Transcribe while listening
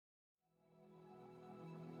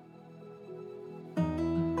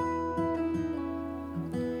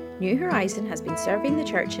New Horizon has been serving the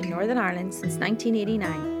church in Northern Ireland since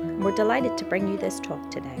 1989, and we're delighted to bring you this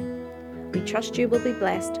talk today. We trust you will be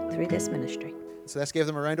blessed through this ministry. So let's give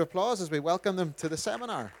them a round of applause as we welcome them to the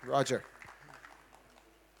seminar. Roger.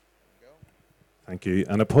 Thank you,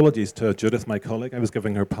 and apologies to Judith, my colleague. I was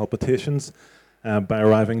giving her palpitations by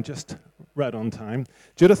arriving just right on time.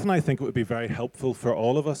 Judith and I think it would be very helpful for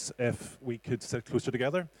all of us if we could sit closer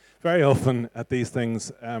together. Very often at these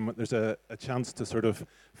things, there's a chance to sort of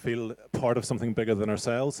feel part of something bigger than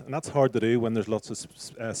ourselves, and that's hard to do when there's lots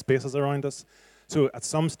of spaces around us. So at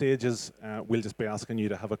some stages, we'll just be asking you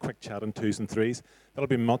to have a quick chat in twos and threes. That'll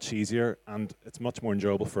be much easier, and it's much more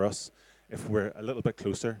enjoyable for us if we're a little bit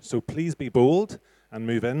closer. So please be bold and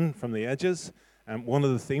move in from the edges. One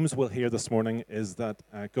of the themes we'll hear this morning is that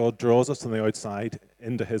God draws us from the outside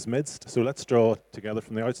into his midst. So let's draw together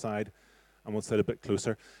from the outside, and we'll sit a bit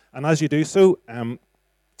closer. And as you do so,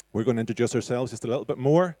 we're going to introduce ourselves just a little bit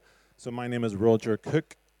more. So my name is Roger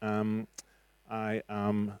Cook. I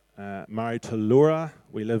am married to Laura.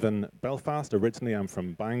 We live in Belfast. Originally, I'm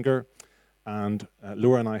from Bangor. And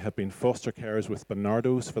Laura and I have been foster carers with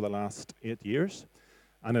Bernardo's for the last 8 years.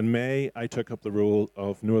 And in May, I took up the role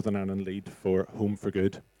of Northern Ireland lead for Home for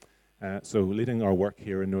Good. So leading our work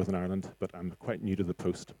here in Northern Ireland, but I'm quite new to the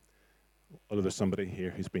post. Although there's somebody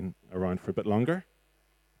here who's been around for a bit longer.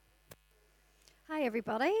 Hi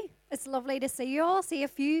everybody, it's lovely to see you all, see a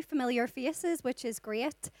few familiar faces, which is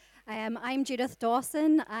great. I'm Judith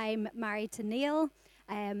Dawson, I'm married to Neil.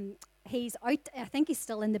 He's out, I think he's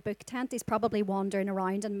still in the book tent. He's probably wandering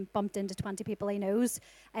around and bumped into 20 people he knows,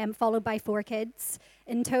 followed by 4 kids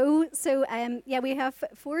in tow. So yeah, we have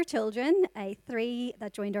 4 children, 3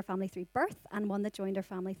 that joined our family through birth and 1 that joined our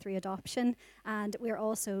family through adoption. And we're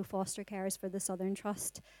also foster carers for the Southern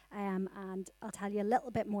Trust. And I'll tell you a little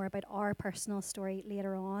bit more about our personal story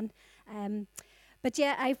later on. But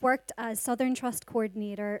yeah, I've worked as Southern Trust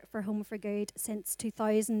Coordinator for Home for Good since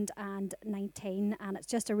 2019, and it's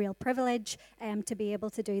just a real privilege to be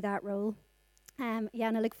able to do that role. Yeah,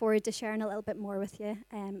 and I look forward to sharing a little bit more with you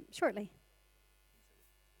shortly.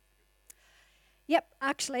 Yep,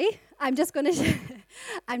 actually, I'm just going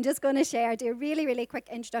to share, do a really, really quick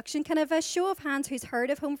introduction. Kind of a show of hands who's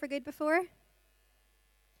heard of Home for Good before?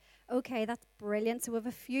 Okay, that's brilliant. So we have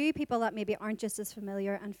a few people that maybe aren't just as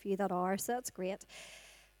familiar and few that are, so that's great.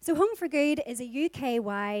 So Home for Good is a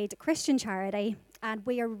UK-wide Christian charity, and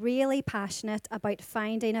we are really passionate about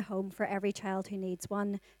finding a home for every child who needs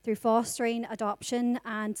one through fostering, adoption,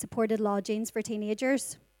 and supported lodgings for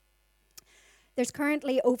teenagers. There's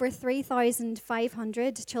currently over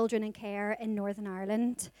 3,500 children in care in Northern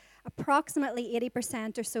Ireland. Approximately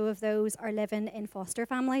 80% or so of those are living in foster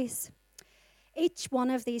families. Each one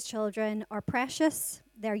of these children are precious,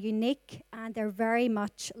 they're unique, and they're very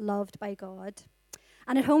much loved by God.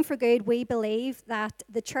 And at Home for Good, we believe that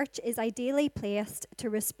the church is ideally placed to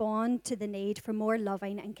respond to the need for more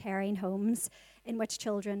loving and caring homes in which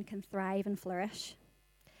children can thrive and flourish.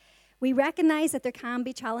 We recognise that there can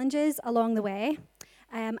be challenges along the way,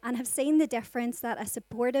 and have seen the difference that a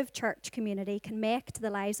supportive church community can make to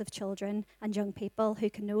the lives of children and young people who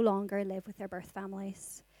can no longer live with their birth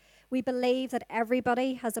families. We believe that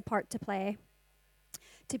everybody has a part to play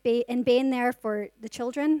to be in being there for the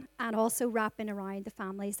children and also wrapping around the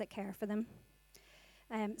families that care for them.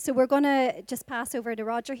 So we're going to just pass over to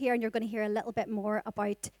Roger here, and you're going to hear a little bit more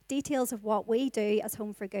about details of what we do as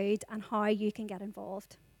Home for Good and how you can get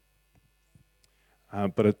involved.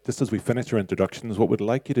 Just as we finish our introductions, what we'd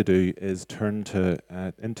like you to do is turn to,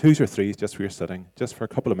 in twos or threes, just where you're sitting, just for a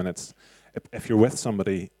couple of minutes. If you're with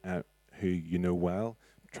somebody who you know well,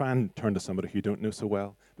 try and turn to somebody who you don't know so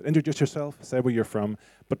well. But introduce yourself, say where you're from.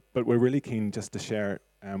 But we're really keen just to share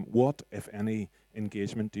what, if any,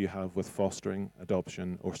 engagement do you have with fostering,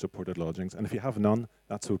 adoption, or supported lodgings. And if you have none,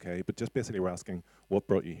 that's okay. But just basically we're asking what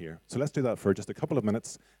brought you here. So let's do that for just a couple of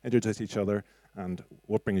minutes, introduce each other, and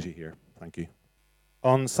what brings you here. Thank you.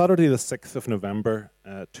 On Saturday the 6th of November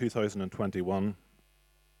 2021,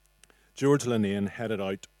 George Linnane headed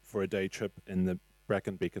out for a day trip in the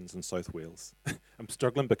Brecon Beacons in South Wales. I'm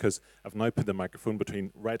struggling because I've now put the microphone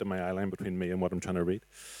right in my eye line between me and what I'm trying to read.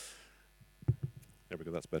 There we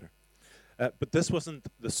go, that's better. But this wasn't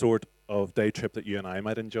the sort of day trip that you and I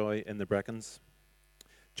might enjoy in the Brecons.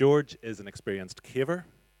 George is an experienced caver,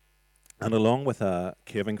 and along with a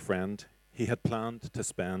caving friend, he had planned to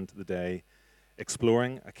spend the day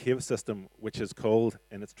exploring a cave system which is called,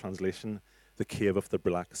 in its translation, the Cave of the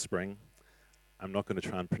Black Spring. I'm not going to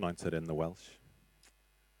try and pronounce it in the Welsh.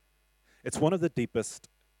 It's one of the deepest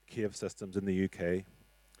cave systems in the UK,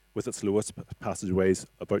 with its lowest passageways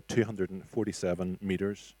about 247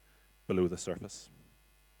 metres below the surface.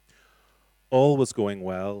 All was going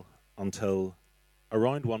well until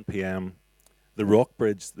around 1 p.m., the rock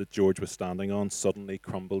bridge that George was standing on suddenly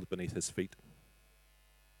crumbled beneath his feet.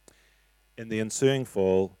 In the ensuing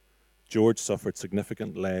fall, George suffered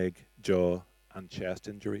significant leg, jaw, and chest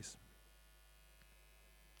injuries.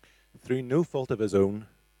 Through no fault of his own,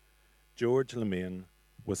 George Lemaine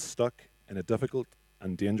was stuck in a difficult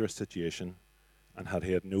and dangerous situation and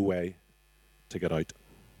had no way to get out.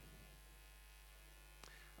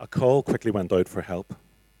 A call quickly went out for help.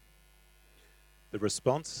 The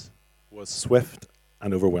response was swift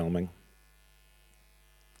and overwhelming.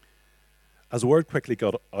 As word quickly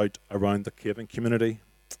got out around the caving community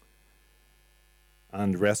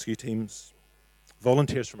and rescue teams,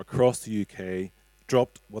 volunteers from across the UK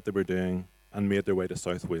dropped what they were doing and made their way to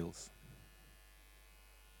South Wales.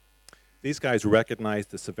 These guys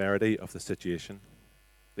recognised the severity of the situation.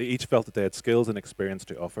 They each felt that they had skills and experience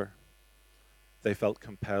to offer. They felt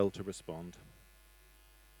compelled to respond.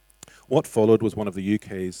 What followed was one of the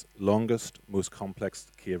UK's longest, most complex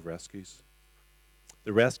cave rescues.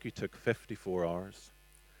 The rescue took 54 hours,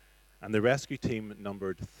 and the rescue team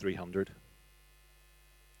numbered 300.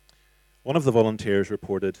 One of the volunteers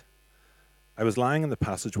reported, "I was lying in the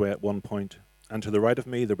passageway at one point, and to the right of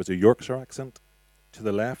me there was a Yorkshire accent, to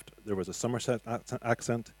the left there was a Somerset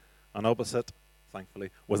accent, and opposite, thankfully,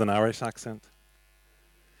 was an Irish accent.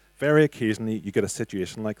 Very occasionally you get a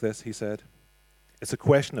situation like this," he said. "It's a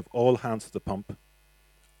question of all hands to the pump.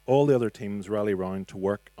 All the other teams rally round to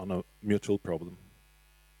work on a mutual problem."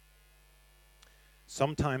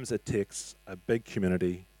 Sometimes it takes a big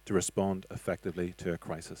community to respond effectively to a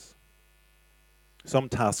crisis. Some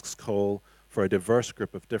tasks call for a diverse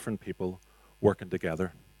group of different people working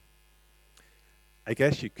together. I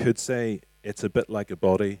guess you could say it's a bit like a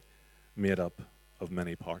body made up of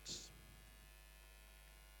many parts.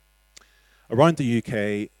 Around the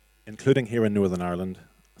UK, including here in Northern Ireland,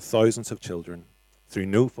 thousands of children, through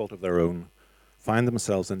no fault of their own, find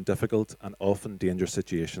themselves in difficult and often dangerous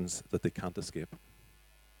situations that they can't escape.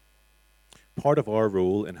 Part of our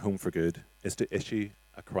role in Home for Good is to issue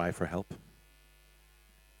a cry for help.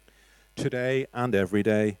 Today and every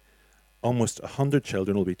day, almost 100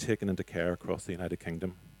 children will be taken into care across the United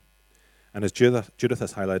Kingdom. And as Judith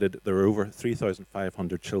has highlighted, there are over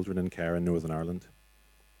 3,500 children in care in Northern Ireland.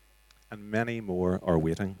 And many more are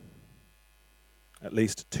waiting. At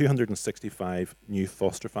least 265 new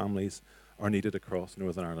foster families are needed across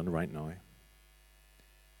Northern Ireland right now.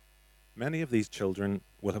 Many of these children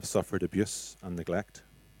will have suffered abuse and neglect.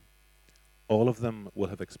 All of them will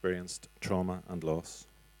have experienced trauma and loss.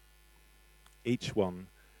 Each one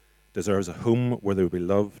deserves a home where they will be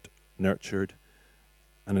loved, nurtured,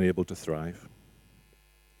 and enabled to thrive.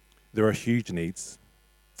 There are huge needs.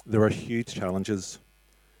 There are huge challenges.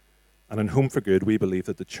 And in Home for Good, we believe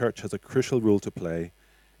that the church has a crucial role to play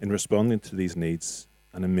in responding to these needs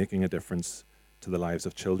and in making a difference to the lives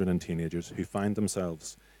of children and teenagers who find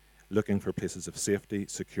themselves looking for places of safety,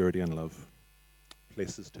 security, and love,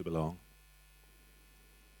 places to belong.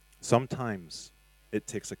 Sometimes it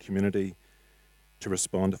takes a community to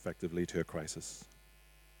respond effectively to a crisis.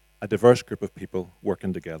 A diverse group of people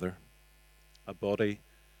working together, a body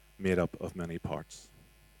made up of many parts.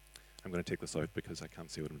 I'm going to take this out because I can't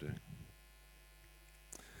see what I'm doing.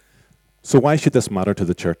 So why should this matter to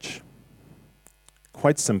the church?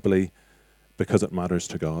 Quite simply, because it matters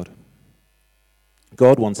to God.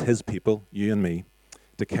 God wants his people, you and me,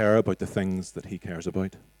 to care about the things that he cares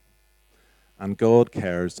about. And God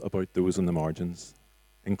cares about those in the margins,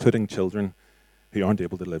 including children who aren't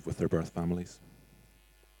able to live with their birth families.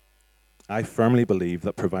 I firmly believe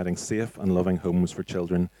that providing safe and loving homes for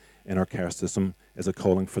children in our care system is a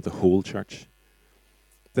calling for the whole church.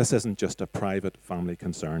 This isn't just a private family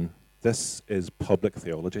concern. This is public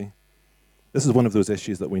theology. This is one of those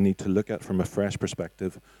issues that we need to look at from a fresh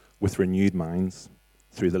perspective with renewed minds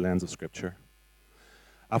through the lens of Scripture.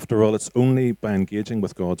 After all, it's only by engaging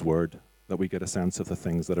with God's Word that we get a sense of the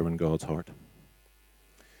things that are in God's heart.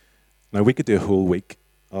 Now, we could do a whole week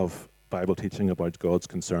of Bible teaching about God's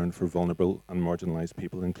concern for vulnerable and marginalized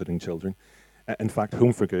people, including children. In fact,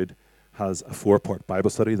 Home for Good has a 4-part Bible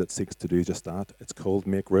study that seeks to do just that. It's called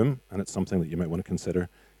Make Room, and it's something that you might want to consider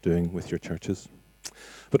doing with your churches.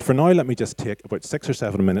 But for now, let me just take about 6 or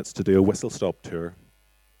 7 minutes to do a whistle-stop tour.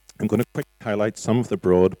 I'm going to quickly highlight some of the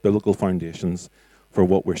broad biblical foundations for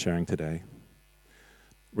what we're sharing today.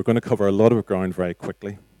 We're going to cover a lot of ground very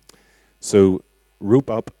quickly. So rope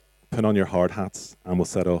up, put on your hard hats, and we'll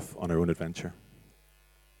set off on our own adventure.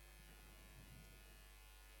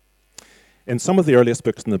 In some of the earliest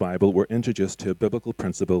books in the Bible, we're introduced to a biblical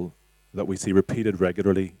principle that we see repeated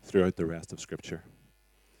regularly throughout the rest of Scripture.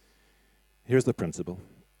 Here's the principle.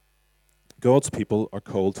 God's people are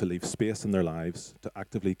called to leave space in their lives to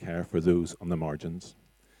actively care for those on the margins.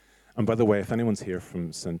 And by the way, if anyone's here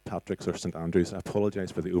from St. Patrick's or St. Andrew's, I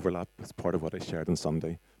apologise for the overlap. It's part of what I shared on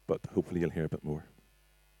Sunday, but hopefully you'll hear a bit more.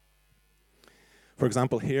 For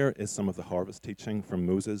example, here is some of the harvest teaching from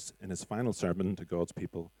Moses in his final sermon to God's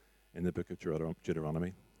people in the book of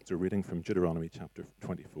Deuteronomy. So reading from Deuteronomy chapter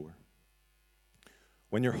 24.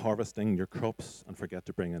 When you're harvesting your crops and forget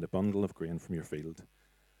to bring in a bundle of grain from your field,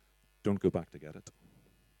 don't go back to get it.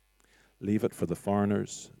 Leave it for the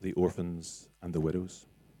foreigners, the orphans, and the widows.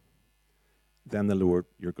 Then the Lord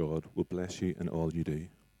your God will bless you in all you do.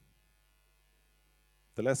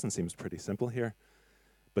 The lesson seems pretty simple here,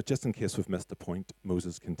 but just in case we've missed a point,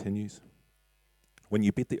 Moses continues. When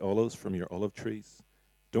you beat the olives from your olive trees,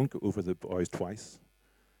 don't go over the boughs twice.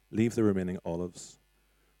 Leave the remaining olives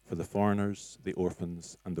for the foreigners, the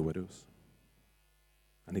orphans, and the widows.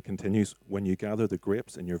 And he continues, when you gather the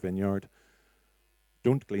grapes in your vineyard,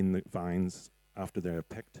 don't glean the vines after they are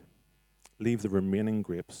picked. Leave the remaining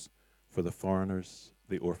grapes for the foreigners,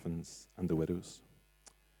 the orphans, and the widows.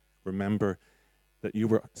 Remember that you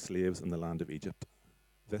were slaves in the land of Egypt.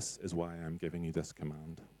 This is why I am giving you this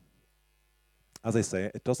command. As I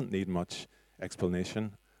say, it doesn't need much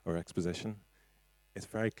explanation or exposition. It's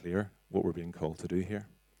very clear what we're being called to do here.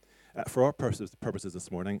 For our purposes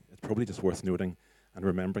this morning, it's probably just worth noting and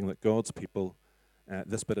remembering that God's people,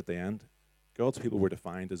 this bit at the end, God's people were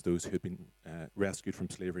defined as those who had been rescued from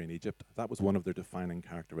slavery in Egypt. That was one of their defining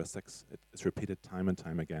characteristics. It's repeated time and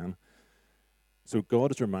time again. So God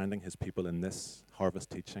is reminding his people in this harvest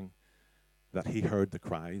teaching that he heard the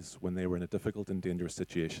cries when they were in a difficult and dangerous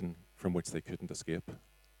situation from which they couldn't escape.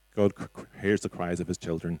 God hears the cries of his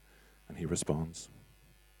children and he responds.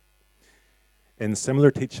 In similar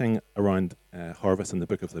teaching around harvest in the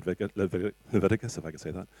book of Leviticus, if I could say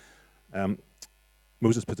that,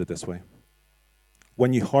 Moses puts it this way.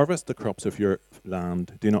 When you harvest the crops of your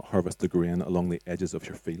land, do not harvest the grain along the edges of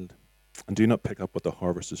your field, and do not pick up what the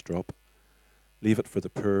harvesters drop. Leave it for the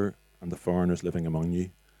poor and the foreigners living among you.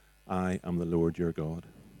 I am the Lord your God.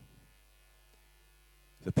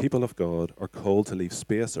 The people of God are called to leave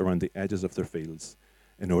space around the edges of their fields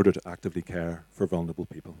in order to actively care for vulnerable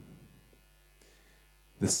people.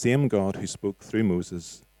 The same God who spoke through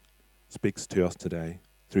Moses speaks to us today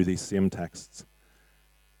through these same texts.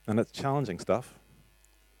 And it's challenging stuff.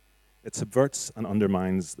 It subverts and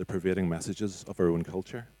undermines the prevailing messages of our own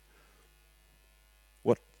culture.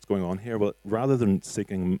 What's going on here? Well, rather than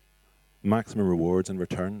seeking maximum rewards and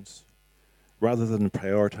returns, rather than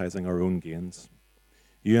prioritizing our own gains,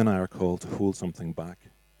 you and I are called to hold something back,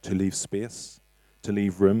 to leave space, to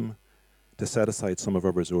leave room, to set aside some of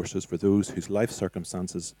our resources for those whose life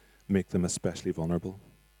circumstances make them especially vulnerable.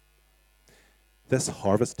 This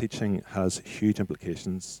harvest teaching has huge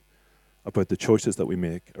implications about the choices that we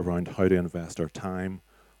make around how to invest our time,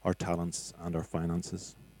 our talents, and our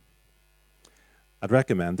finances. I'd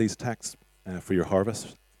recommend these texts for your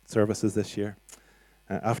harvest services this year.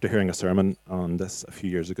 After hearing a sermon on this a few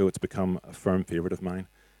years ago, it's become a firm favourite of mine.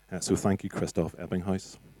 So thank you, Christoph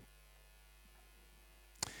Ebbinghaus.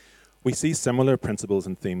 We see similar principles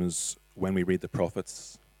and themes when we read the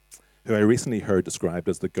prophets, who I recently heard described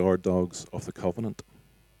as the guard dogs of the covenant.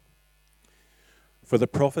 For the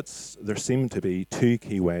prophets, there seem to be two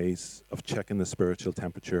key ways of checking the spiritual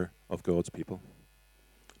temperature of God's people.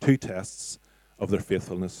 Two tests of their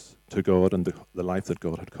faithfulness to God and the life that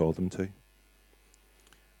God had called them to.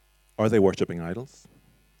 Are they worshipping idols?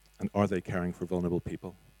 And are they caring for vulnerable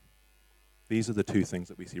people? These are the two things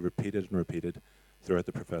that we see repeated and repeated throughout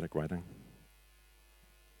the prophetic writing.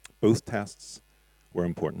 Both tests were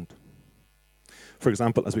important. For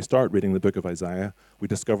example, as we start reading the book of Isaiah, we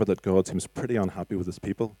discover that God seems pretty unhappy with his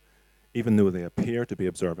people, even though they appear to be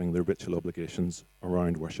observing their ritual obligations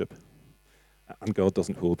around worship. And God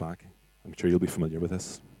doesn't hold back. I'm sure you'll be familiar with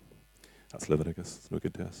this. That's Leviticus. It's no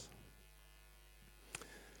good to us.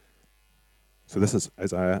 So this is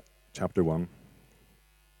Isaiah chapter 1.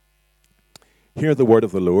 Hear the word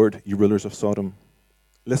of the Lord, you rulers of Sodom.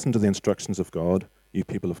 Listen to the instructions of God, you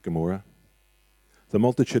people of Gomorrah. The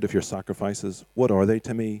multitude of your sacrifices, what are they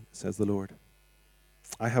to me, says the Lord?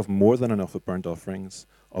 I have more than enough of burnt offerings,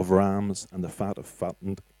 of rams and the fat of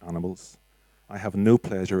fattened animals. I have no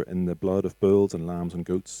pleasure in the blood of bulls and lambs and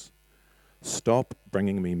goats. Stop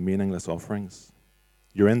bringing me meaningless offerings.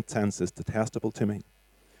 Your incense is detestable to me.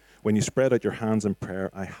 When you spread out your hands in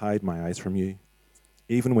prayer, I hide my eyes from you.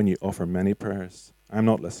 Even when you offer many prayers, I'm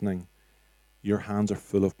not listening. Your hands are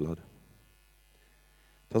full of blood.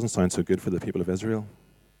 Doesn't sound so good for the people of Israel.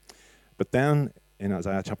 But then in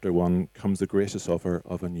Isaiah chapter 1 comes the gracious offer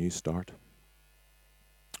of a new start.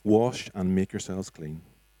 Wash and make yourselves clean.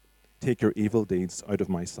 Take your evil deeds out of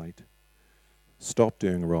my sight. Stop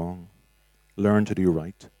doing wrong. Learn to do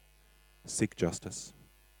right. Seek justice.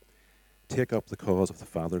 Take up the cause of the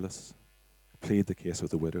fatherless. Plead the case of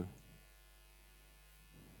the widow.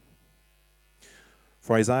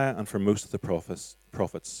 For Isaiah and for most of the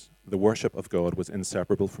prophets, the worship of God was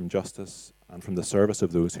inseparable from justice and from the service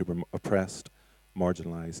of those who were oppressed,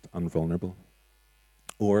 marginalized, and vulnerable.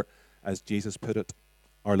 Or, as Jesus put it,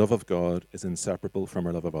 our love of God is inseparable from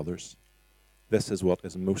our love of others. This is what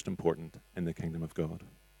is most important in the kingdom of God.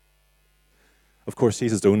 Of course,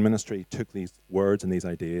 Jesus' own ministry took these words and these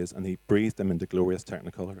ideas and he breathed them into glorious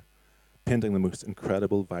technicolor, painting the most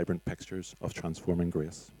incredible, vibrant pictures of transforming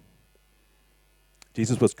grace.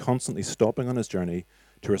 Jesus was constantly stopping on his journey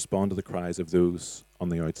to respond to the cries of those on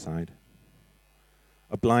the outside.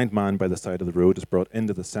 A blind man by the side of the road is brought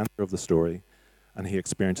into the center of the story, and he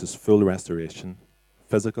experiences full restoration,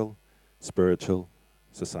 physical, spiritual,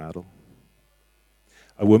 societal.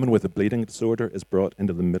 A woman with a bleeding disorder is brought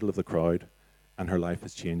into the middle of the crowd, and her life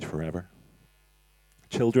is changed forever.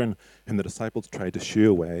 Children whom the disciples tried to shoo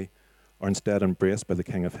away are instead embraced by the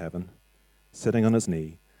King of Heaven, sitting on his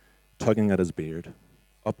knee, tugging at his beard,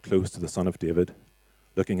 up close to the Son of David,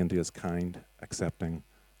 looking into his kind, accepting,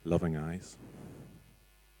 loving eyes.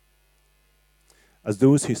 As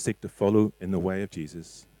those who seek to follow in the way of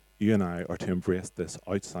Jesus, you and I are to embrace this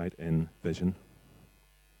outside-in vision.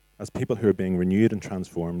 As people who are being renewed and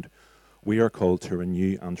transformed, we are called to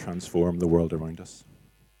renew and transform the world around us.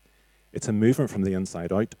 It's a movement from the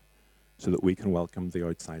inside out so that we can welcome the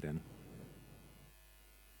outside in.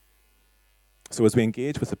 So as we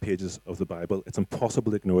engage with the pages of the Bible, it's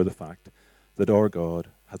impossible to ignore the fact that our God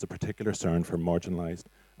has a particular concern for marginalized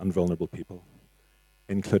and vulnerable people,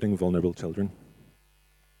 including vulnerable children.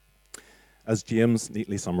 As James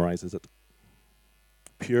neatly summarizes it,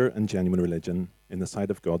 pure and genuine religion in the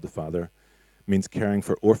sight of God the Father means caring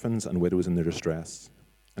for orphans and widows in their distress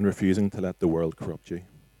and refusing to let the world corrupt you.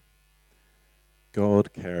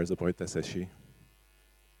 God cares about this issue,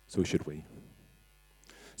 so should we.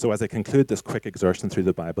 So as I conclude this quick exertion through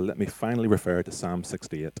the Bible, let me finally refer to Psalm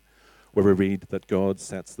 68, where we read that God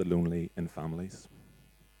sets the lonely in families.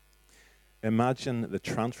 Imagine the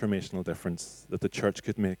transformational difference that the church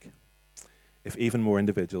could make if even more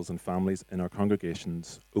individuals and families in our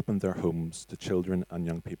congregations opened their homes to children and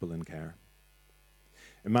young people in care.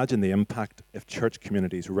 Imagine the impact if church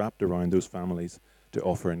communities wrapped around those families to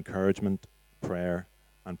offer encouragement, prayer,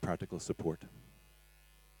 and practical support.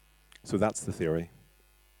 So that's the theory.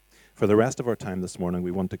 For the rest of our time this morning,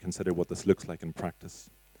 we want to consider what this looks like in practice,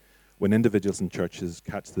 when individuals and churches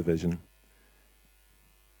catch the vision.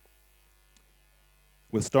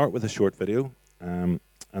 We'll start with a short video, and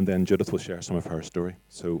then Judith will share some of her story.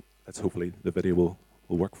 So let's hopefully the video will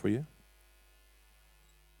work for you.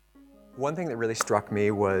 One thing that really struck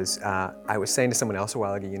me was, I was saying to someone else a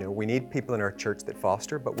while ago, we need people in our church that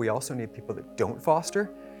foster, but we also need people that don't foster,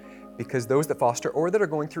 because those that foster or that are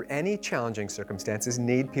going through any challenging circumstances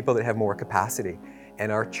need people that have more capacity.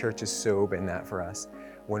 And our church has so been that for us.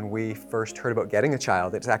 When we first heard about getting a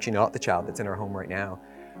child, it's actually not the child that's in our home right now.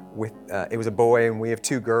 It was a boy and we have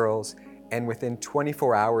 2 girls. And within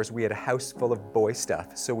 24 hours, we had a house full of boy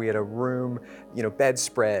stuff. So we had a room,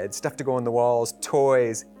 bedspread, stuff to go on the walls,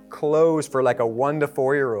 toys, clothes for like a 1 to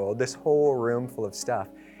 4-year-old, this whole room full of stuff.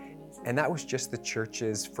 And that was just the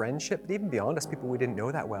church's friendship, but even beyond us, people we didn't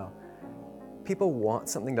know that well. People want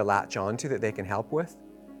something to latch onto that they can help with.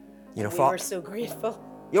 We were so grateful.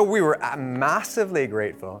 We were massively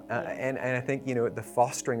grateful. And I think, the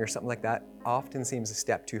fostering or something like that often seems a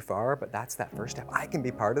step too far, but that's that first step. I can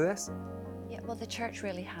be part of this. Yeah, well, the church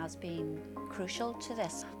really has been crucial to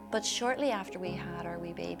this. But shortly after we had our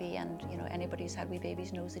wee baby, and anybody who's had wee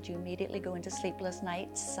babies knows that you immediately go into sleepless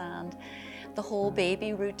nights and the whole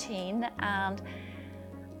baby routine. And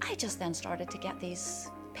I just then started to get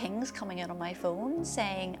these pings coming in on my phone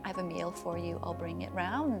saying, I have a meal for you, I'll bring it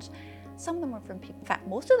round. Some of them were from people, in fact,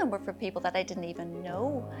 most of them were from people that I didn't even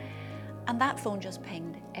know. And that phone just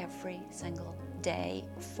pinged every single day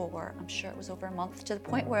for, I'm sure it was over a month, to the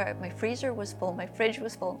point where my freezer was full, my fridge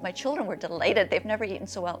was full. My children were delighted. They've never eaten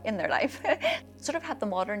so well in their life. Sort of had the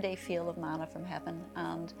modern day feel of manna from heaven.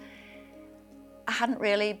 And I hadn't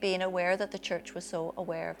really been aware that the church was so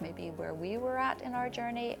aware of maybe where we were at in our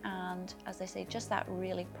journey. And as I say, just that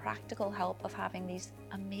really practical help of having these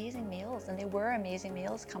amazing meals, and they were amazing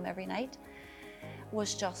meals come every night,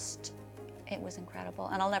 it was incredible.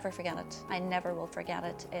 And I'll never forget it. I never will forget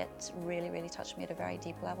it. It really, really touched me at a very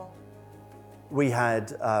deep level. We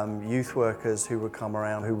had youth workers who would come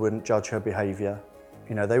around who wouldn't judge her behaviour.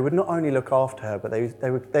 You know, they would not only look after her, but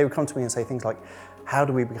they would come to me and say things like, how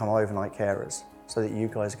do we become overnight carers so that you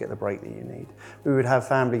guys get the break that you need? We would have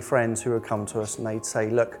family friends who would come to us and they'd say,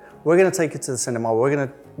 look, we're going to take her to the cinema,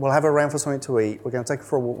 we'll have her around for something to eat, we're going to take her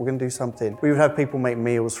for a walk, we're going to do something. We would have people make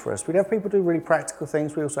meals for us. We'd have people do really practical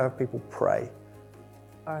things. We also have people pray.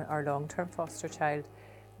 Our long-term foster child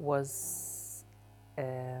was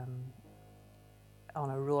on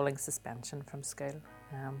a rolling suspension from school,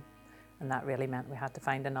 and that really meant we had to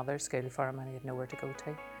find another school for him and he had nowhere to go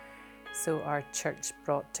to. So our church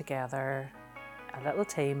brought together a little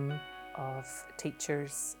team of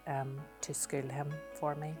teachers to school him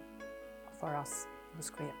for us. It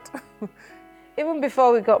was great. Even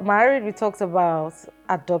before we got married, we talked about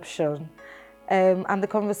adoption. And the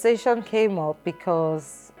conversation came up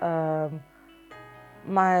because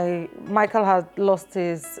Michael had lost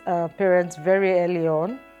his parents very early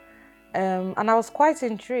on. And I was quite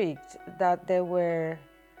intrigued that there were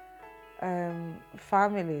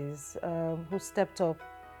families who stepped up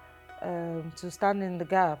to stand in the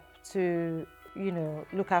gap to,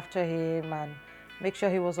 look after him and make sure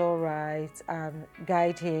he was all right and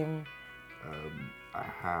guide him. I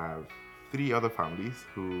have 3 other families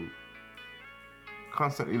who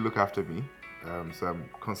constantly look after me. So I'm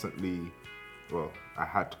constantly, I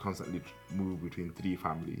had to constantly move between 3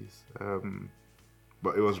 families.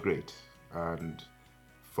 But it was great. And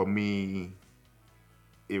for me,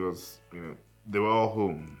 it was, they were all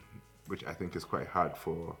home, which I think is quite hard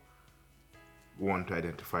for one to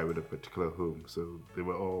identify with a particular home. So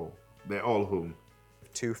they're all home.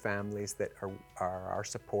 2 families that are our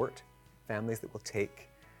support, families that will take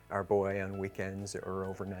our boy on weekends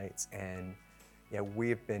or overnights. And yeah,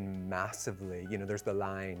 we've been massively, there's the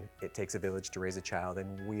line, it takes a village to raise a child,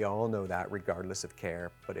 and we all know that regardless of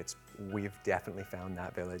care, but we've definitely found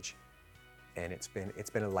that village. And it's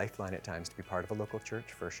been a lifeline at times to be part of a local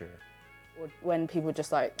church, for sure. When people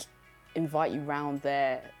just invite you round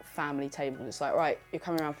their family table, it's like, right, you're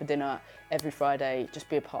coming around for dinner every Friday, just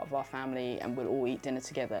be a part of our family and we'll all eat dinner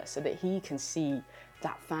together, so that he can see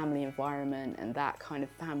that family environment and that kind of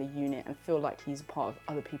family unit and feel like he's a part of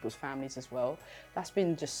other people's families as well. That's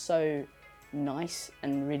been just so nice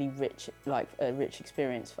and really rich, a rich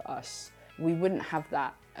experience for us. We wouldn't have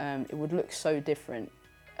that, it would look so different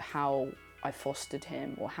how I fostered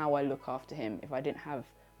him or how I look after him if I didn't have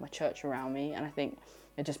my church around me. And I think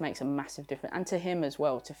it just makes a massive difference. And to him as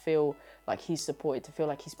well, to feel like he's supported, to feel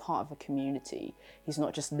like he's part of a community. He's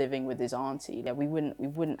not just living with his auntie. We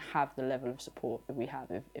wouldn't have the level of support that we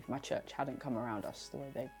have if my church hadn't come around us the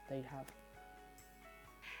way they have.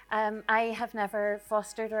 I have never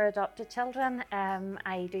fostered or adopted children.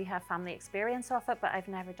 I do have family experience of it, but I've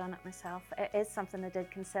never done it myself. It is something I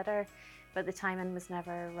did consider, but the timing was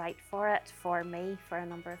never right for it, for me, for a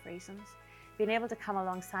number of reasons. Being able to come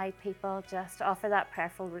alongside people, just offer that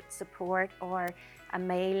prayerful support or a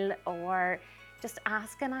meal, or just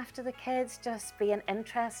asking after the kids, just being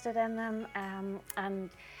interested in them,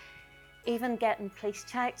 and even getting police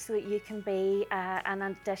checked so that you can be an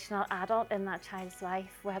additional adult in that child's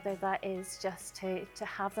life, whether that is just to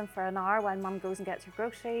have them for an hour while mum goes and gets her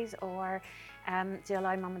groceries, or to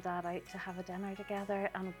allow mum and dad out to have a dinner together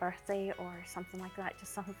on a birthday or something like that.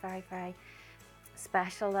 Just something very, very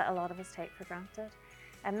special that a lot of us take for granted.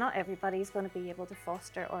 And not everybody's going to be able to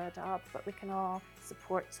foster or adopt, but we can all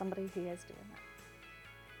support somebody who is doing it.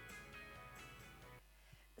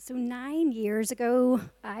 So 9 years ago,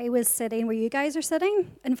 I was sitting where you guys are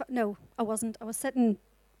sitting. No, I wasn't. I was sitting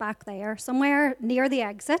back there, somewhere near the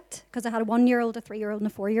exit, because I had a 1-year-old, a 3-year-old,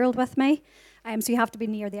 and a 4-year-old with me. So you have to be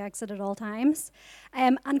near the exit at all times.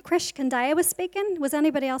 And Krish Kandaya was speaking. Was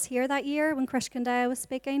anybody else here that year when Krish Kandaya was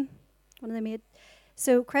speaking? One of the maid.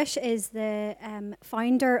 So Krish is the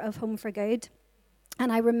founder of Home for Good.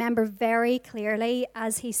 And I remember very clearly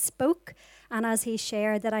as he spoke and as he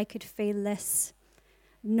shared that I could feel this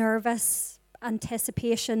nervous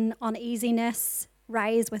anticipation, uneasiness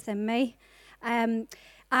rise within me.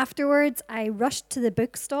 Afterwards, I rushed to the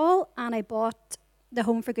bookstall and I bought the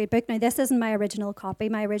Home for Good book. Now, this isn't my original copy.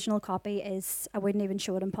 My original copy is, I wouldn't even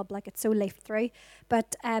show it in public. It's so leafed through.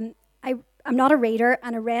 But I'm not a reader,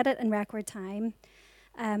 and I read it in record time.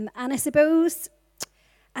 And I suppose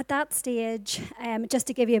at that stage, just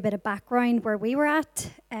to give you a bit of background where we were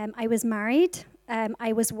at, I was married.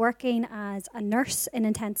 I was working as a nurse in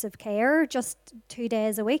intensive care just 2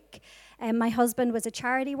 days a week. My husband was a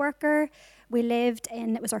charity worker. We lived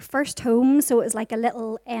in, it was our first home, so it was like a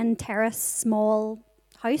little end terrace, small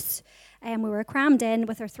house. We were crammed in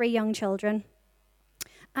with our 3 young children.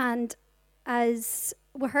 And as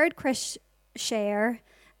we heard Chris share,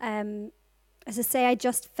 As I say, I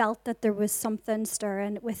just felt that there was something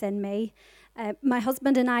stirring within me. My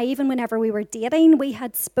husband and I, even whenever we were dating, we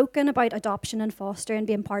had spoken about adoption and fostering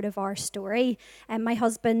being part of our story. My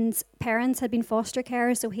husband's parents had been foster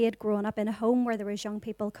carers, so he had grown up in a home where there was young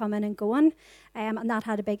people coming and going, and that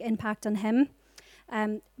had a big impact on him.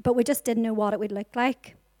 But we just didn't know what it would look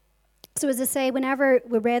like. So as I say, whenever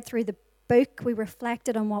we read through the book, we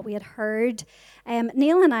reflected on what we had heard.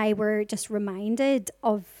 Neil and I were just reminded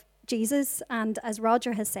of Jesus, and as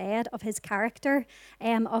Roger has said, of his character,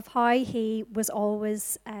 of how he was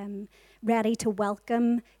always ready to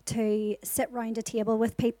welcome, to sit round a table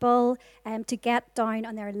with people, to get down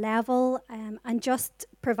on their level, and just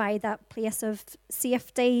provide that place of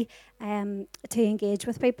safety to engage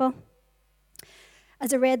with people.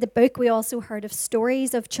 As I read the book, we also heard of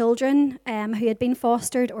stories of children who had been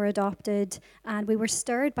fostered or adopted, and we were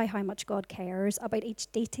stirred by how much God cares about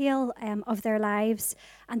each detail of their lives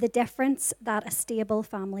and the difference that a stable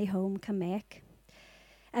family home can make.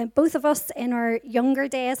 Both of us in our younger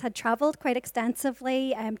days had travelled quite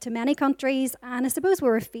extensively to many countries, and I suppose we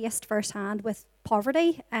were faced firsthand with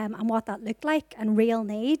poverty and what that looked like and real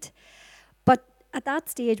need. But at that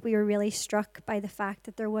stage, we were really struck by the fact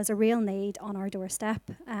that there was a real need on our doorstep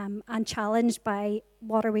and challenged by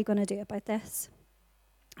what are we going to do about this?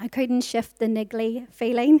 I couldn't shift the niggly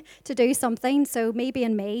feeling to do something, so maybe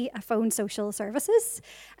in me, I phoned social services.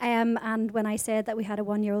 And when I said that we had a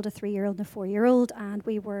 1-year-old, a 3-year-old, and a 4-year-old, and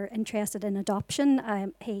we were interested in adoption,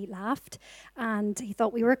 he laughed and he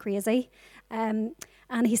thought we were crazy. And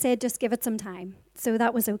he said, just give it some time. So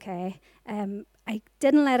that was okay. I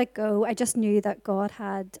didn't let it go. I just knew that God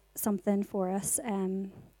had something for us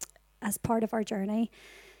as part of our journey.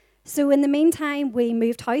 So in the meantime, we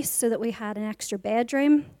moved house so that we had an extra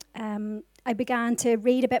bedroom. I began to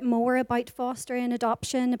read a bit more about fostering and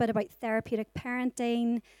adoption, a bit about therapeutic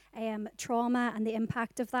parenting, trauma and the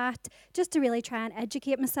impact of that, just to really try and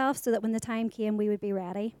educate myself so that when the time came, we would be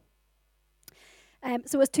ready.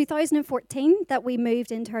 So it was 2014 that we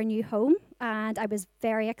moved into our new home, and I was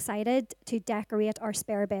very excited to decorate our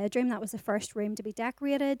spare bedroom. That was the first room to be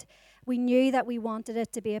decorated. We knew that we wanted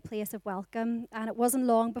it to be a place of welcome, and it wasn't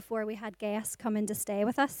long before we had guests come in to stay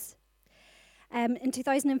with us. In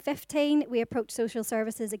 2015, we approached social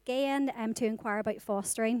services again to inquire about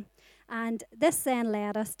fostering, and this then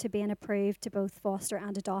led us to being approved to both foster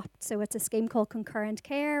and adopt. So it's a scheme called concurrent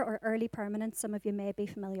care or early permanence. Some of you may be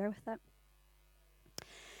familiar with it.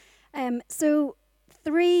 So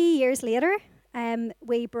 3 years later,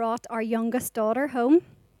 we brought our youngest daughter home,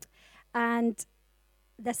 and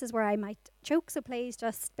this is where I might choke, so please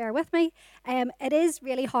just bear with me. It is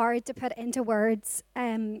really hard to put into words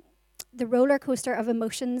the roller coaster of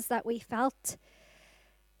emotions that we felt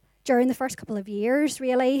during the first couple of years,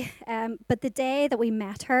 really. But the day that we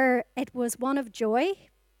met her, it was one of joy,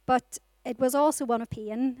 but it was also one of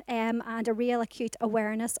pain and a real acute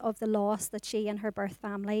awareness of the loss that she and her birth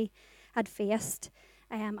family had faced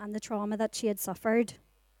and the trauma that she had suffered.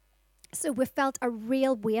 So we felt a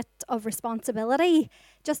real weight of responsibility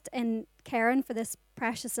just in caring for this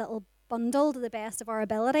precious little bundle to the best of our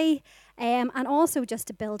ability, and also just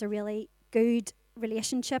to build a really good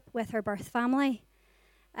relationship with her birth family.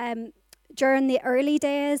 During the early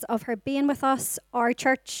days of her being with us, our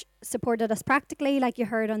church supported us practically. Like you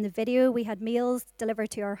heard on the video, we had meals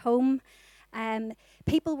delivered to our home.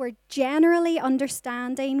 People were generally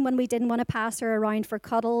understanding when we didn't want to pass her around for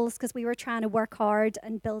cuddles because we were trying to work hard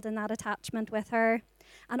and building that attachment with her.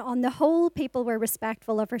 And on the whole, people were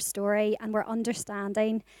respectful of her story and were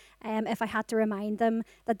understanding if I had to remind them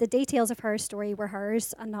that the details of her story were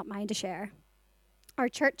hers and not mine to share. Our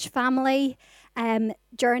church family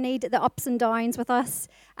journeyed the ups and downs with us,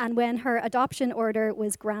 and when her adoption order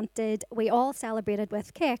was granted, we all celebrated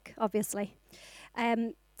with cake, obviously.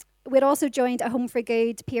 We'd also joined a Home for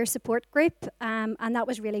Good peer support group, and that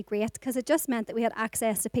was really great because it just meant that we had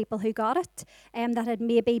access to people who got it, that had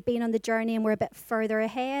maybe been on the journey and were a bit further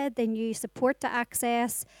ahead. They knew support to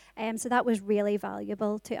access, so that was really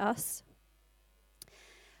valuable to us.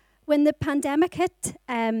 When the pandemic hit,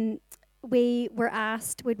 we were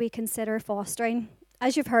asked, would we consider fostering?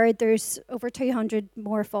 As you've heard, there's over 200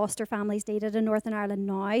 more foster families needed in Northern Ireland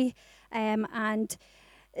now, and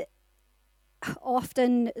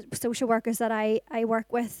often social workers that I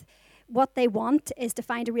work with, what they want is to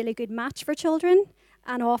find a really good match for children,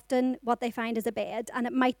 and often what they find is a bed, and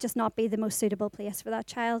it might just not be the most suitable place for that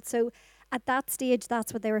child. So at that stage,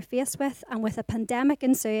 that's what they were faced with, and with a pandemic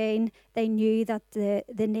ensuing, they knew that the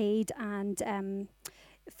need and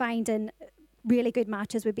finding really good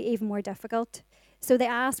matches would be even more difficult. So they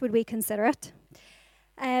asked, would we consider it?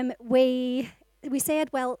 We said,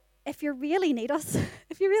 well, if you really need us,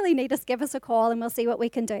 give us a call and we'll see what we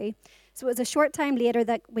can do. So it was a short time later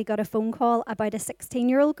that we got a phone call about a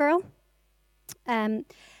 16-year-old girl. And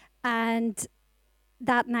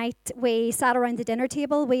that night we sat around the dinner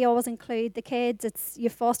table. We always include the kids. You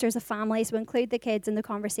foster as a family, so we include the kids in the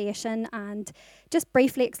conversation and just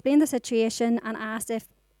briefly explain the situation and asked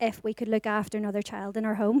if we could look after another child in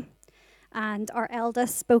our home. And our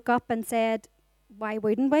eldest spoke up and said, why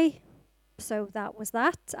wouldn't we? So that was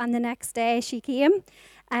that. And the next day she came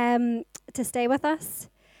to stay with us.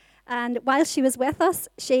 And while she was with us,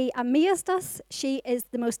 she amazed us. She is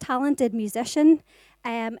the most talented musician.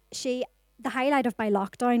 The highlight of my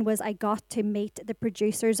lockdown was I got to meet the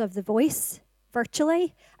producers of The Voice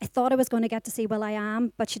virtually. I thought I was going to get to see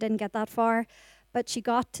will.i.am, but she didn't get that far. But she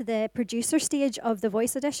got to the producer stage of The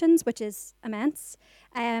Voice auditions, which is immense.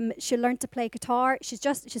 She learned to play guitar. She's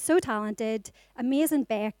so talented, amazing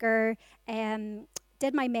baker.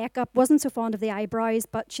 Did my makeup, wasn't so fond of the eyebrows,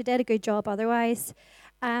 but she did a good job otherwise.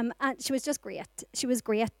 And she was just great. She was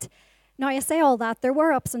great. Now, I say all that, there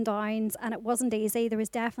were ups and downs, and it wasn't easy. There was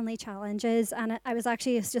definitely challenges, and I was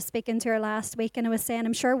actually just speaking to her last week, and I was saying,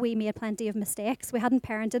 I'm sure we made plenty of mistakes. We hadn't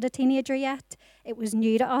parented a teenager yet. It was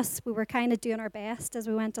new to us. We were kind of doing our best as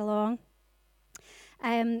we went along.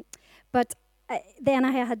 But then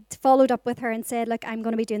I had followed up with her and said, look, I'm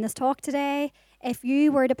going to be doing this talk today. If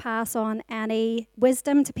you were to pass on any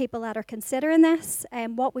wisdom to people that are considering this,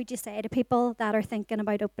 what would you say to people that are thinking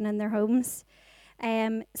about opening their homes?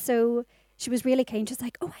 So she was really keen. She's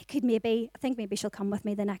like, I think maybe she'll come with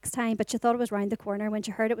me the next time. But she thought it was round the corner. When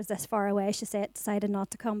she heard it was this far away, she decided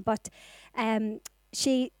not to come. But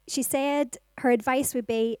she said her advice would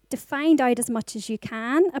be to find out as much as you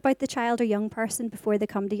can about the child or young person before they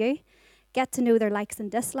come to you. Get to know their likes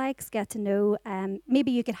and dislikes. Get to know,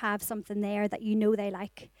 maybe you could have something there that you know they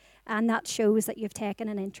like. And that shows that you've taken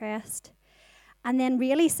an interest. And then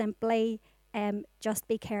really simply, just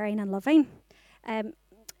be caring and loving.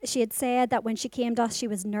 She had said that when she came to us, she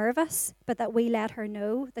was nervous, but that we let her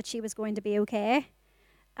know that she was going to be okay.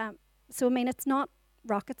 So, I mean, it's not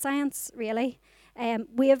rocket science, really.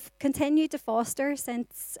 We have continued to foster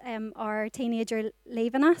since our teenager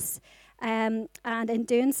leaving us. And in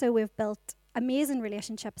doing so, we've built amazing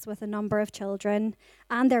relationships with a number of children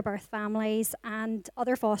and their birth families and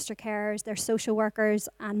other foster carers, their social workers,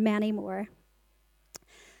 and many more.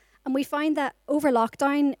 And we found that over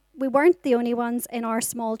lockdown, we weren't the only ones in our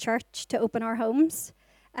small church to open our homes.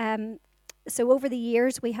 So over the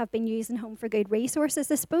years, we have been using Home for Good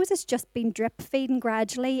resources. I suppose it's just been drip feeding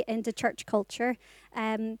gradually into church culture.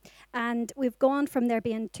 And we've gone from there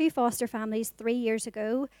being 2 foster families 3 years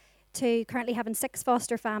ago to currently having 6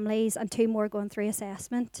 foster families and 2 more going through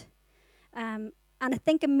assessment. And I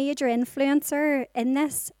think a major influencer in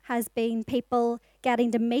this has been people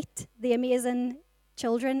getting to meet the amazing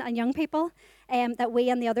children and young people that we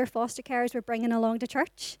and the other foster carers were bringing along to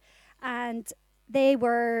church. And they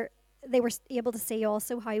were able to see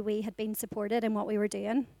also how we had been supported in what we were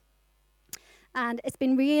doing. And it's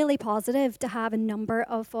been really positive to have a number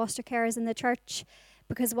of foster carers in the church,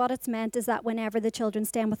 because what it's meant is that whenever the children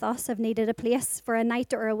staying with us have needed a place for a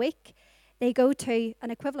night or a week, they go to an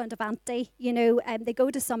equivalent of auntie, and they go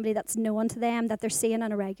to somebody that's known to them, that they're seeing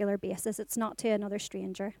on a regular basis. It's not to another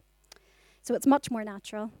stranger. So it's much more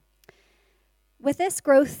natural. With this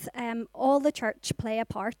growth, all the church play a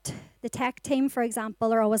part. The tech team, for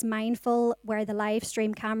example, are always mindful where the live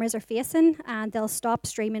stream cameras are facing, and they'll stop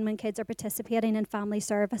streaming when kids are participating in family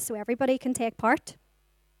service so everybody can take part.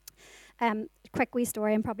 Quick wee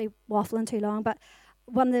story, I'm probably waffling too long, but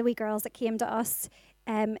one of the wee girls that came to us,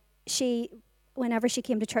 whenever she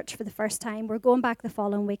came to church for the first time, we're going back the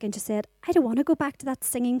following week, and she said, I don't want to go back to that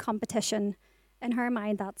singing competition. In her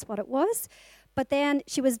mind, that's what it was. But then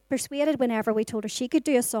she was persuaded whenever we told her she could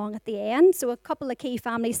do a song at the end. So a couple of key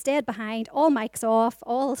families stayed behind, all mics off,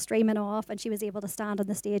 all streaming off, and she was able to stand on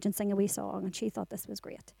the stage and sing a wee song, and she thought this was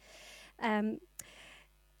great.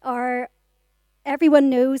 Everyone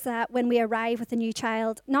knows that when we arrive with a new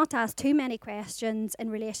child, not to ask too many questions in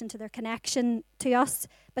relation to their connection to us,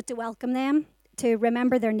 but to welcome them, to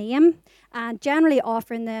remember their name, and generally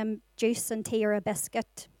offering them juice and tea or a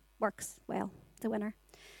biscuit works well, the winner.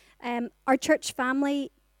 Our church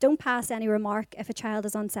family don't pass any remark if a child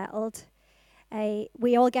is unsettled.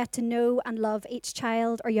 We all get to know and love each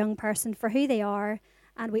child or young person for who they are,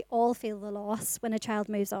 and we all feel the loss when a child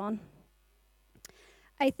moves on.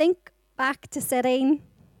 I think back to sitting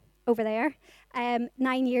over there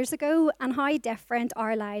 9 years ago and how different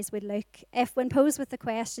our lives would look if, when posed with the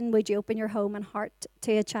question, would you open your home and heart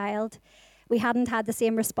to a child, we hadn't had the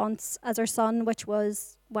same response as our son, which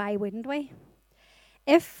was, why wouldn't we?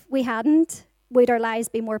 If we hadn't, would our lives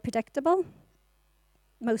be more predictable?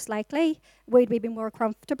 Most likely. Would we be more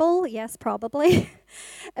comfortable? Yes, probably.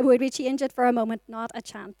 Would we change it for a moment? Not a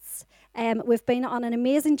chance. We've been on an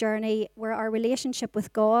amazing journey where our relationship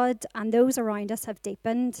with God and those around us have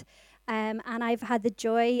deepened. And I've had the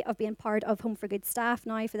joy of being part of Home for Good staff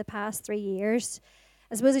now for the past 3 years.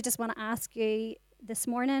 I suppose I just want to ask you this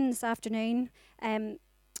afternoon,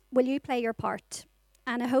 will you play your part?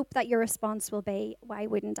 And I hope that your response will be, why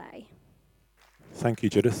wouldn't I? Thank you,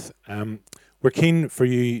 Judith. We're keen for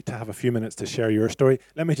you to have a few minutes to share your story.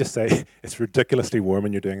 Let me just say, it's ridiculously warm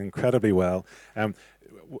and you're doing incredibly well.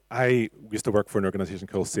 I used to work for an organisation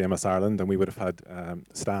called CMS Ireland, and we would have had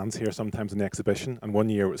stands here sometimes in the exhibition. And one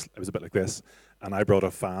year it was a bit like this, and I brought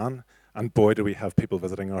a fan. And boy, do we have people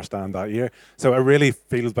visiting our stand that year. So I really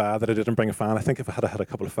feel bad that I didn't bring a fan. I think if I had had a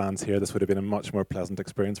couple of fans here, this would have been a much more pleasant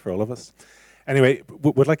experience for all of us. Anyway,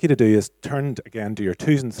 what we'd like you to do is turn again to your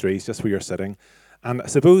 2s and 3s, just where you're sitting. And I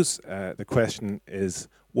suppose the question is,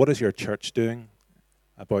 what is your church doing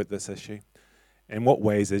about this issue? In what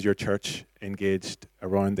ways is your church engaged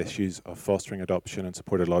around issues of fostering adoption and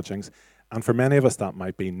supported lodgings? And for many of us, that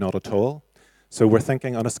might be not at all. So we're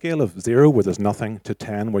thinking on a scale of 0, where there's nothing, to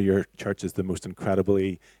 10, where your church is the most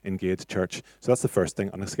incredibly engaged church. So that's the first thing.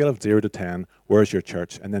 On a scale of 0 to 10, where's your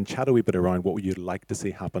church? And then chat a wee bit around what would you like to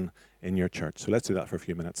see happen in your church. So let's do that for a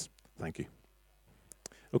few minutes. Thank you.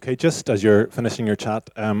 Okay, just as you're finishing your chat,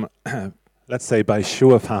 let's say by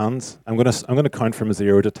show of hands, I'm going to count from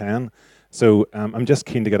 0 to 10. So I'm just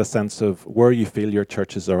keen to get a sense of where you feel your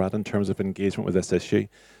churches are at in terms of engagement with this issue.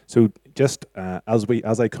 So just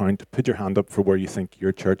as I count, put your hand up for where you think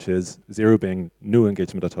your church is, 0 being no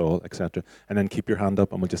engagement at all, etc. And then keep your hand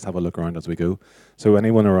up and we'll just have a look around as we go. So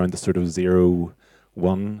anyone around the sort of 0,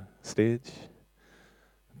 1 stage?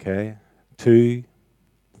 Okay, 2,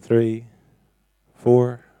 3,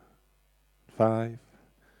 4, 5,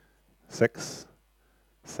 6,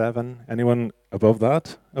 7. Anyone above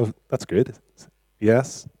that? Oh, that's good.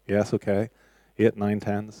 Yes, okay. 8, 9,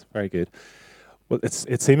 10s, very good. Well,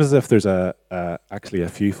 it seems as if there's actually a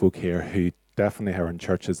few folk here who definitely are in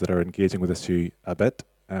churches that are engaging with this issue a bit.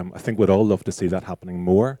 I think we'd all love to see that happening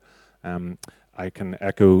more. I can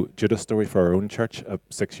echo Judith's story for our own church.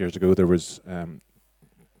 6 years ago, there was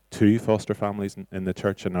 2 foster families in the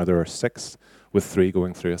church, and now there are 6, with 3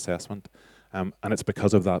 going through assessment. And it's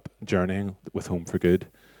because of that journeying with Home for Good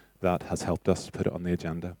that has helped us put it on the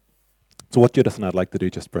agenda. So what Judith and I'd like to do,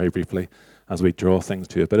 just very briefly, as we draw things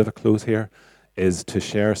to a bit of a close here, is to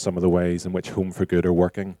share some of the ways in which Home for Good are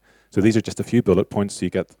working. So these are just a few bullet points so you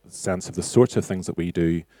get a sense of the sorts of things that we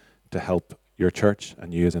do to help your church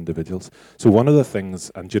and you as individuals. So one of the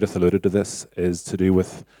things, and Judith alluded to this, is to do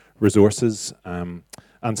with resources and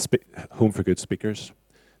Home for Good speakers.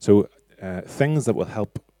 So things that will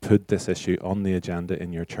help put this issue on the agenda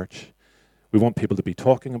in your church. We want people to be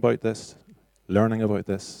talking about this, learning about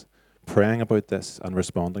this, praying about this, and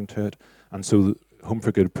responding to it. And so Home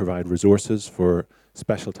for Good provide resources for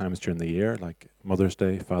special times during the year, like Mother's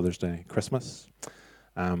Day, Father's Day, Christmas,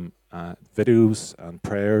 videos and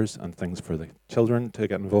prayers and things for the children to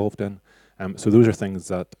get involved in. So those are things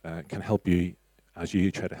that can help you as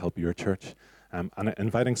you try to help your church. And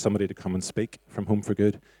inviting somebody to come and speak from Home for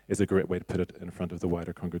Good is a great way to put it in front of the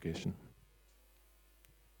wider congregation.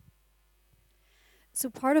 So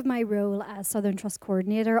part of my role as Southern Trust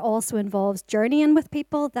Coordinator also involves journeying with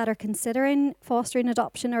people that are considering fostering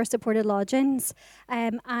adoption or supported lodgings.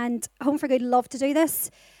 And Home for Good love to do this.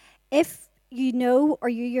 If you know or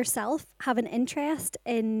you yourself have an interest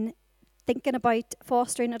in thinking about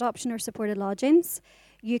fostering adoption or supported lodgings,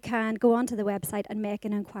 you can go onto the website and make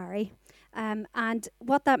an inquiry. And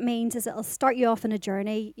what that means is it'll start you off on a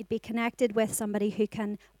journey. You'd be connected with somebody who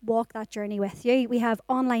can walk that journey with you. We have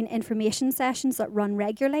online information sessions that run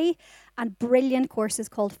regularly and brilliant courses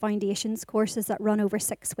called Foundations courses that run over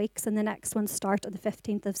 6 weeks, and the next ones start on the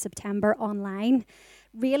 15th of September online.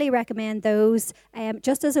 Really recommend those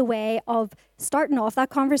just as a way of starting off that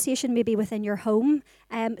conversation maybe within your home.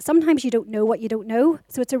 Sometimes you don't know what you don't know,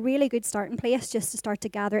 so it's a really good starting place just to start to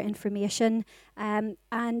gather information.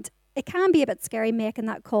 And it can be a bit scary making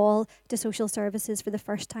that call to social services for the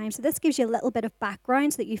first time. So this gives you a little bit of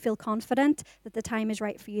background so that you feel confident that the time is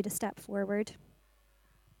right for you to step forward.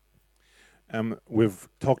 We've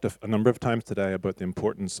talked a number of times today about the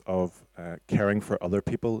importance of caring for other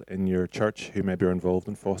people in your church who maybe are involved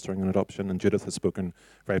in fostering and adoption, and Judith has spoken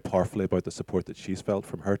very powerfully about the support that she's felt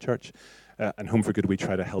from her church. And Home for Good, we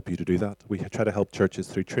try to help you to do that. We try to help churches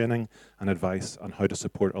through training and advice on how to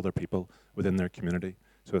support other people within their community.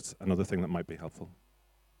 So it's another thing that might be helpful.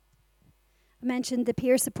 I mentioned the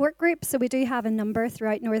peer support groups, so we do have a number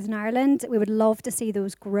throughout Northern Ireland. We would love to see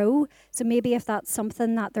those grow. So maybe if that's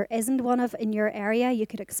something that there isn't one of in your area, you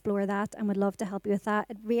could explore that, and we'd love to help you with that.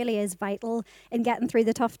 It really is vital in getting through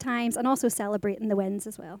the tough times and also celebrating the wins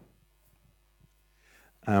as well.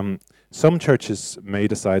 Some churches may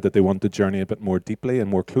decide that they want to journey a bit more deeply and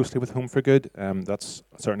more closely with Home for Good. That's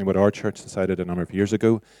certainly what our church decided a number of years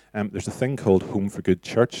ago. There's a thing called Home for Good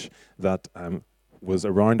Church that was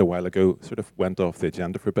around a while ago, sort of went off the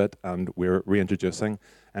agenda for a bit, and we're reintroducing.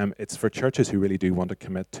 It's for churches who really do want to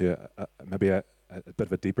commit to maybe a bit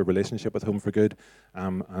of a deeper relationship with Home for Good,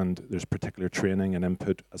 and there's particular training and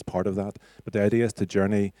input as part of that. But the idea is to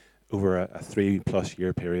journey over a 3+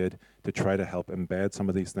 year period to try to help embed some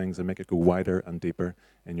of these things and make it go wider and deeper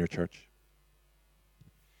in your church.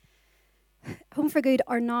 Home for Good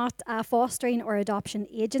are not a fostering or adoption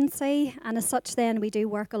agency, and as such then we do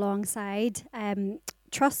work alongside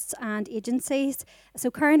trusts and agencies.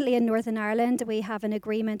 So currently in Northern Ireland we have an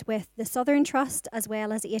agreement with the Southern Trust as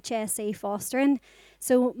well as HSE Fostering.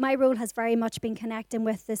 So my role has very much been connecting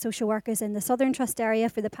with the social workers in the Southern Trust area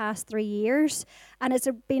for the past 3 years, and it's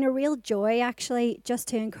been a real joy actually just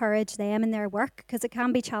to encourage them in their work, because it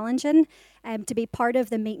can be challenging to be part of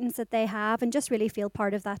the meetings that they have and just really feel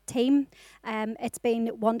part of that team. It's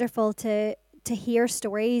been wonderful to hear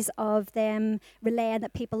stories of them relaying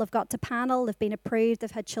that people have got to panel, they've been approved,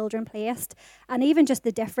 they've had children placed, and even just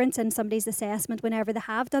the difference in somebody's assessment whenever they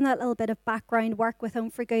have done that little bit of background work with Home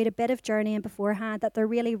for Good, a bit of journeying beforehand, that they're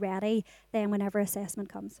really ready then whenever assessment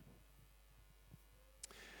comes.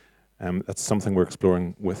 That's something we're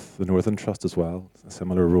exploring with the Northern Trust as well, a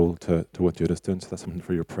similar role to what Judith's doing, so that's something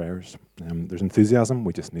for your prayers. There's enthusiasm,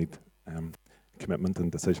 we just need commitment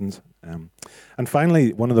and decisions. And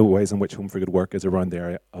finally, one of the ways in which Home for Good work is around the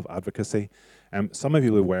area of advocacy. Some of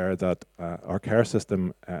you are aware that our care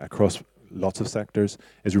system across lots of sectors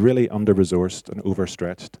is really under-resourced and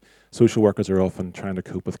overstretched. Social workers are often trying to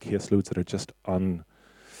cope with caseloads that are just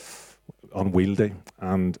unwieldy,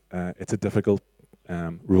 and it's a difficult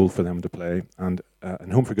role for them to play. And in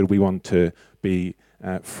Home for Good, we want to be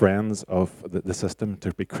friends of the system,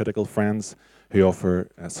 to be critical friends who offer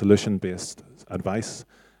solution-based advice,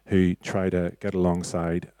 who try to get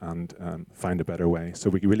alongside and find a better way. So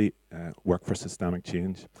we really work for systemic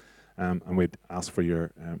change, and we'd ask for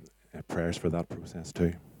your prayers for that process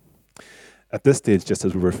too. At this stage, just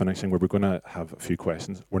as we were finishing, we were going to have a few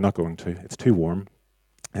questions. We're not going to, it's too warm.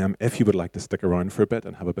 If you would like to stick around for a bit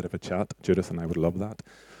and have a bit of a chat, Judith and I would love that.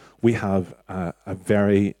 We have a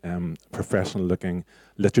very professional-looking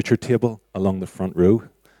literature table along the front row,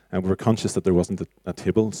 and we're conscious that there wasn't a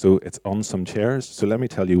table, so it's on some chairs. So let me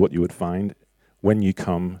tell you what you would find when you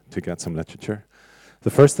come to get some literature. The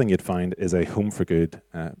first thing you'd find is a Home for Good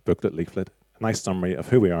booklet leaflet, a nice summary of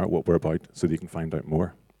who we are, what we're about, so that you can find out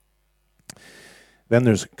more. Then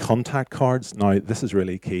there's contact cards. Now, this is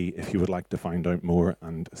really key if you would like to find out more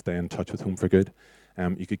and stay in touch with Home for Good.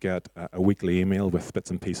 You could get a weekly email with bits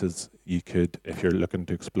and pieces. You could, if you're looking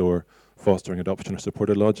to explore fostering adoption or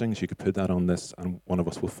supported lodgings, you could put that on this and one of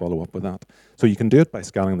us will follow up with that. So you can do it by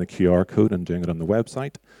scanning the QR code and doing it on the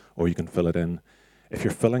website, or you can fill it in. If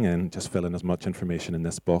you're filling in, just fill in as much information in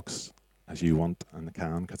this box as you want and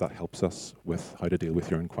can, because that helps us with how to deal with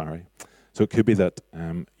your inquiry. So it could be that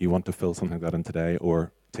you want to fill something like that in today,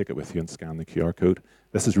 or take it with you and scan the QR code.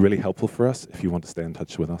 This is really helpful for us if you want to stay in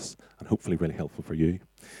touch with us, and hopefully really helpful for you.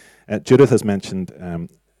 Judith has mentioned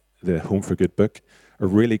the Home for Good book, a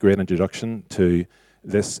really great introduction to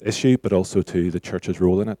this issue, but also to the church's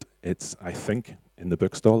role in it. It's, I think, in the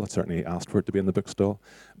bookstall. I certainly asked for it to be in the bookstall,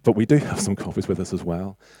 but we do have some copies with us as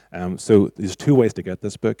well. So there's two ways to get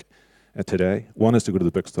this book today. One is to go to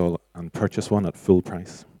the bookstall and purchase one at full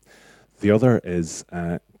price. The other is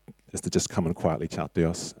to just come and quietly chat to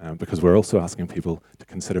us, because we're also asking people to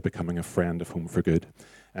consider becoming a friend of Home for Good.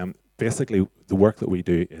 Basically, the work that we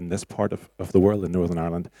do in this part of the world, in Northern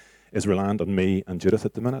Ireland, is reliant on me and Judith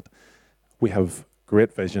at the minute. We have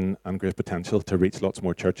great vision and great potential to reach lots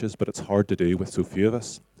more churches, but it's hard to do with so few of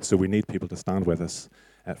us. So we need people to stand with us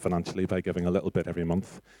financially by giving a little bit every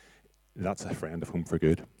month. That's a friend of Home for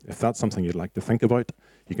Good. If that's something you'd like to think about,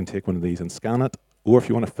 you can take one of these and scan it, or if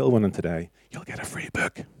you want to fill one in today, you'll get a free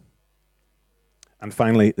book. And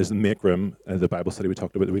finally, there's the Make Room, the Bible study we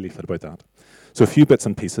talked about, the wee leaflet about that. So a few bits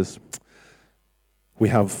and pieces. We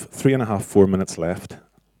have 3.5, 4 minutes left.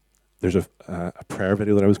 There's a prayer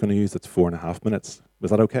video that I was going to use that's 4.5 minutes.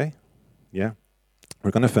 Was that okay? Yeah?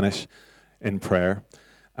 We're going to finish in prayer.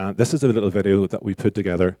 This is a little video that we put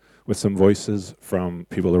together with some voices from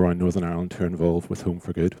people around Northern Ireland who are involved with Home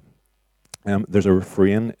for Good. There's a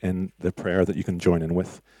refrain in the prayer that you can join in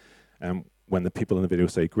with. when the people in the video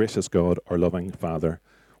say, "Gracious God, our loving Father,"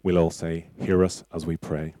 we'll all say, "Hear us as we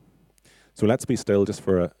pray." So let's be still just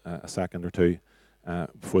for a second or two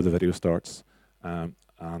before the video starts,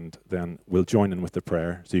 and then we'll join in with the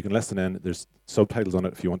prayer. So you can listen in. There's subtitles on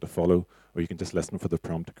it if you want to follow, or you can just listen for the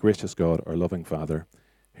prompt. "Gracious God, our loving Father,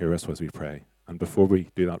 hear us as we pray." And before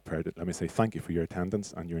we do that prayer, let me say thank you for your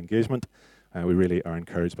attendance and your engagement. We really are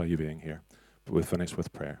encouraged by you being here. But we'll finish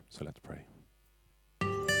with prayer, so let's pray.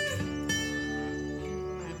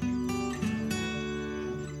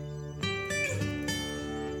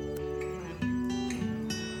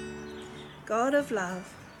 God of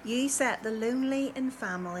love, you set the lonely in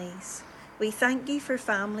families. We thank you for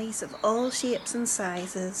families of all shapes and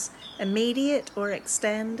sizes, immediate or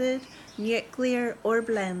extended, nuclear or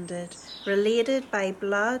blended, related by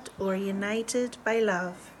blood or united by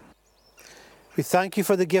love. We thank you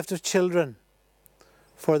for the gift of children,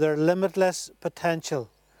 for their limitless potential,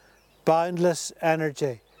 boundless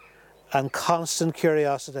energy, and constant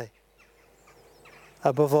curiosity.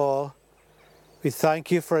 Above all, we thank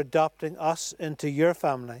you for adopting us into your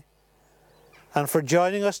family and for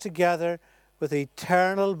joining us together with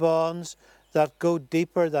eternal bonds that go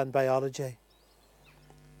deeper than biology.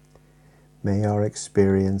 May our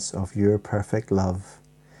experience of your perfect love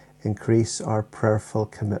increase our prayerful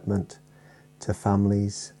commitment to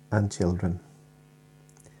families and children.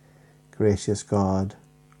 Gracious God,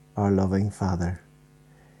 our loving Father,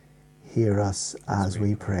 hear us as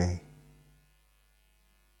we pray.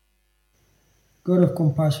 God of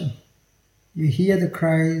compassion, you hear the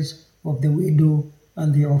cries of the widow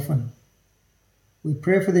and the orphan. We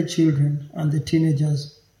pray for the children and the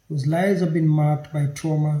teenagers whose lives have been marked by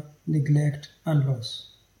trauma, neglect, and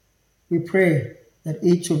loss. We pray that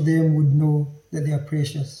each of them would know that they are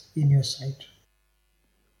precious in your sight.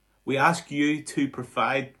 We ask you to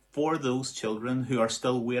provide for those children who are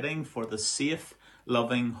still waiting for the safe,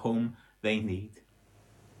 loving home they need.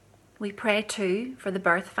 We pray too for the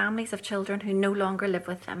birth families of children who no longer live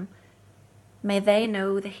with them. May they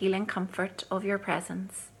know the healing comfort of your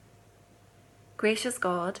presence. Gracious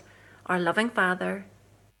God, our loving Father,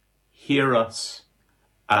 hear us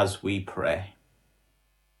as we pray.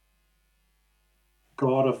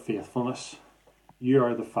 God of faithfulness, you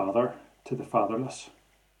are the Father to the fatherless.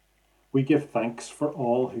 We give thanks for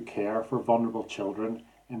all who care for vulnerable children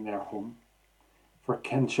in their home, for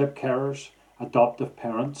kinship carers, adoptive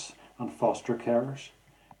parents, and foster carers.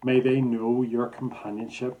 May they know your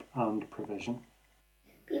companionship and provision.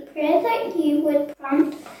 We pray that you would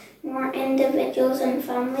prompt more individuals and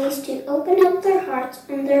families to open up their hearts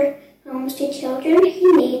and their homes to children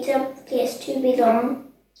who need a place to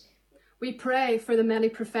belong. We pray for the many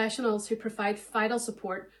professionals who provide vital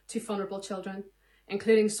support to vulnerable children,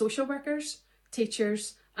 including social workers,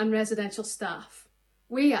 teachers, and residential staff.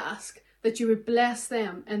 We ask that you would bless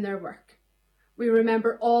them in their work. We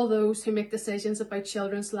remember all those who make decisions about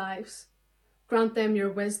children's lives. Grant them your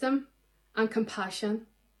wisdom and compassion.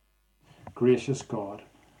 Gracious God,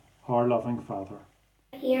 our loving Father,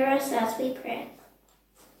 hear us as we pray.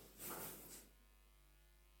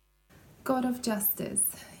 God of justice,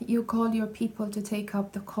 you call your people to take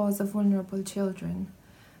up the cause of vulnerable children.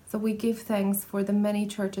 So we give thanks for the many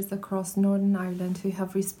churches across Northern Ireland who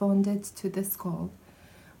have responded to this call.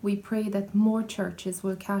 We pray that more churches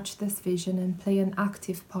will catch this vision and play an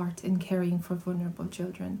active part in caring for vulnerable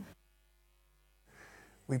children.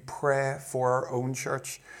 We pray for our own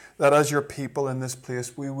church, that as your people in this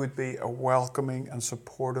place, we would be a welcoming and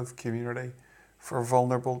supportive community for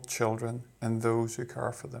vulnerable children and those who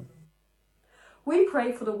care for them. We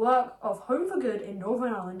pray for the work of Home for Good in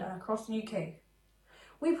Northern Ireland and across the UK.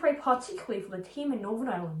 We pray particularly for the team in Northern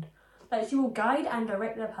Ireland, that you will guide and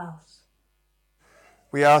direct their paths.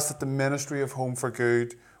 We ask that the ministry of Home for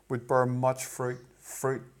Good would bear much fruit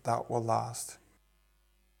that will last.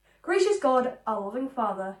 Gracious God, our loving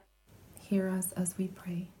Father, hear us as we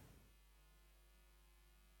pray.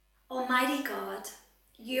 Almighty God,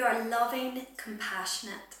 you are loving,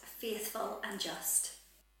 compassionate, faithful and just.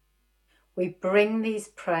 We bring these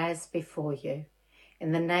prayers before you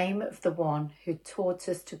in the name of the one who taught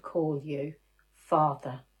us to call you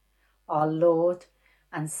Father, our Lord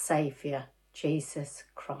and Saviour, Jesus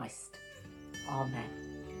Christ. Amen.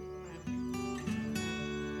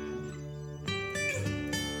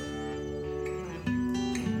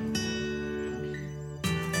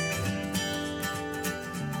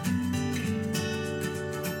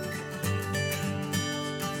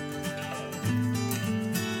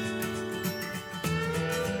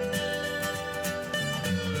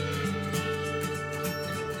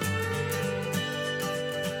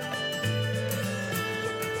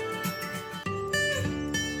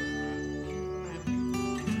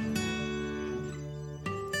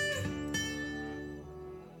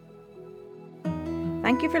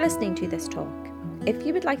 Thank you for listening to this talk. If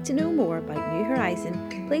you would like to know more about New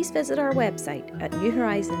Horizon, please visit our website at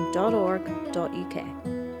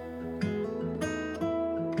newhorizon.org.uk.